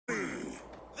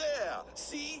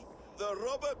The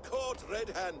robber caught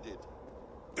red-handed.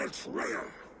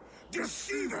 Betrayer!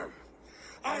 Deceiver!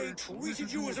 I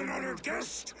treated you as an honored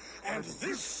guest, and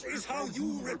this is how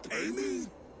you repay me?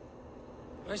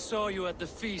 I saw you at the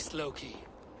feast, Loki.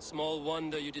 Small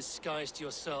wonder you disguised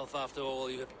yourself after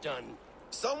all you have done.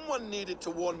 Someone needed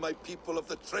to warn my people of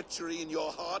the treachery in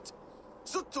your heart.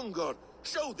 Sutungur,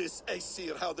 show this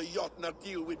Aesir how the Jotnar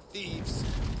deal with thieves.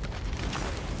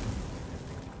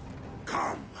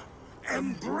 Come,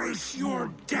 embrace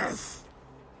your death!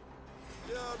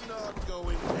 You're not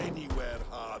going anywhere,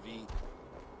 Harvey.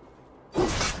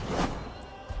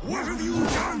 What have you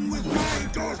done with my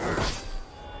daughter?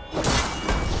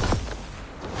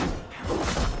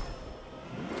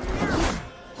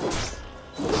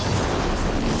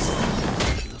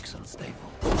 She looks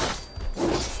unstable.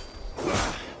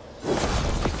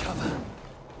 Take cover.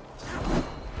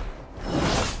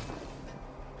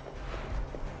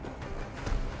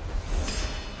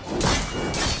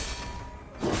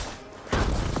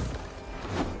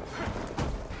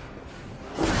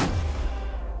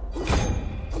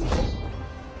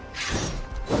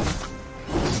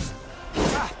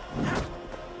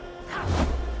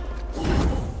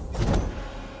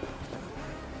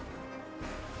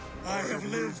 I have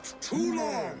lived too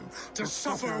long to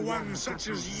suffer one such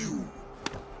as you.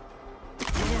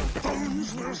 Your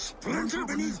bones will splinter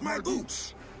beneath my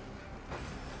boots.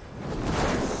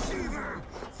 Deceiver!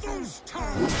 False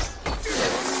tongue!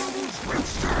 Dishonorable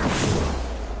trickster!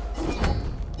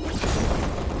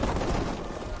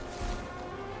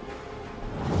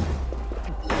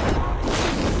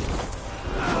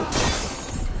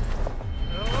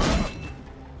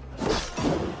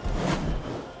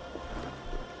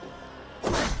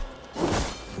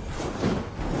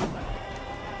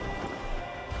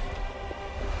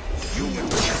 You will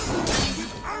kill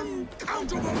with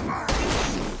uncountable lies!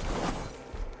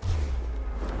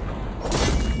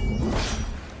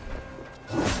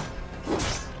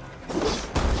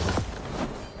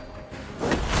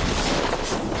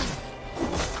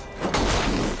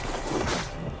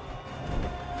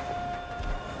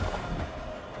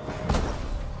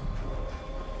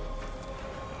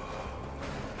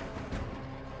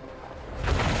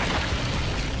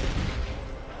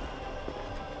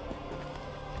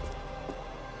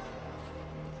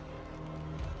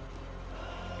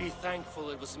 Be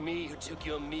thankful it was me who took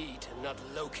your meat and not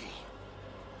Loki.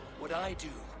 What I do,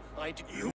 I do.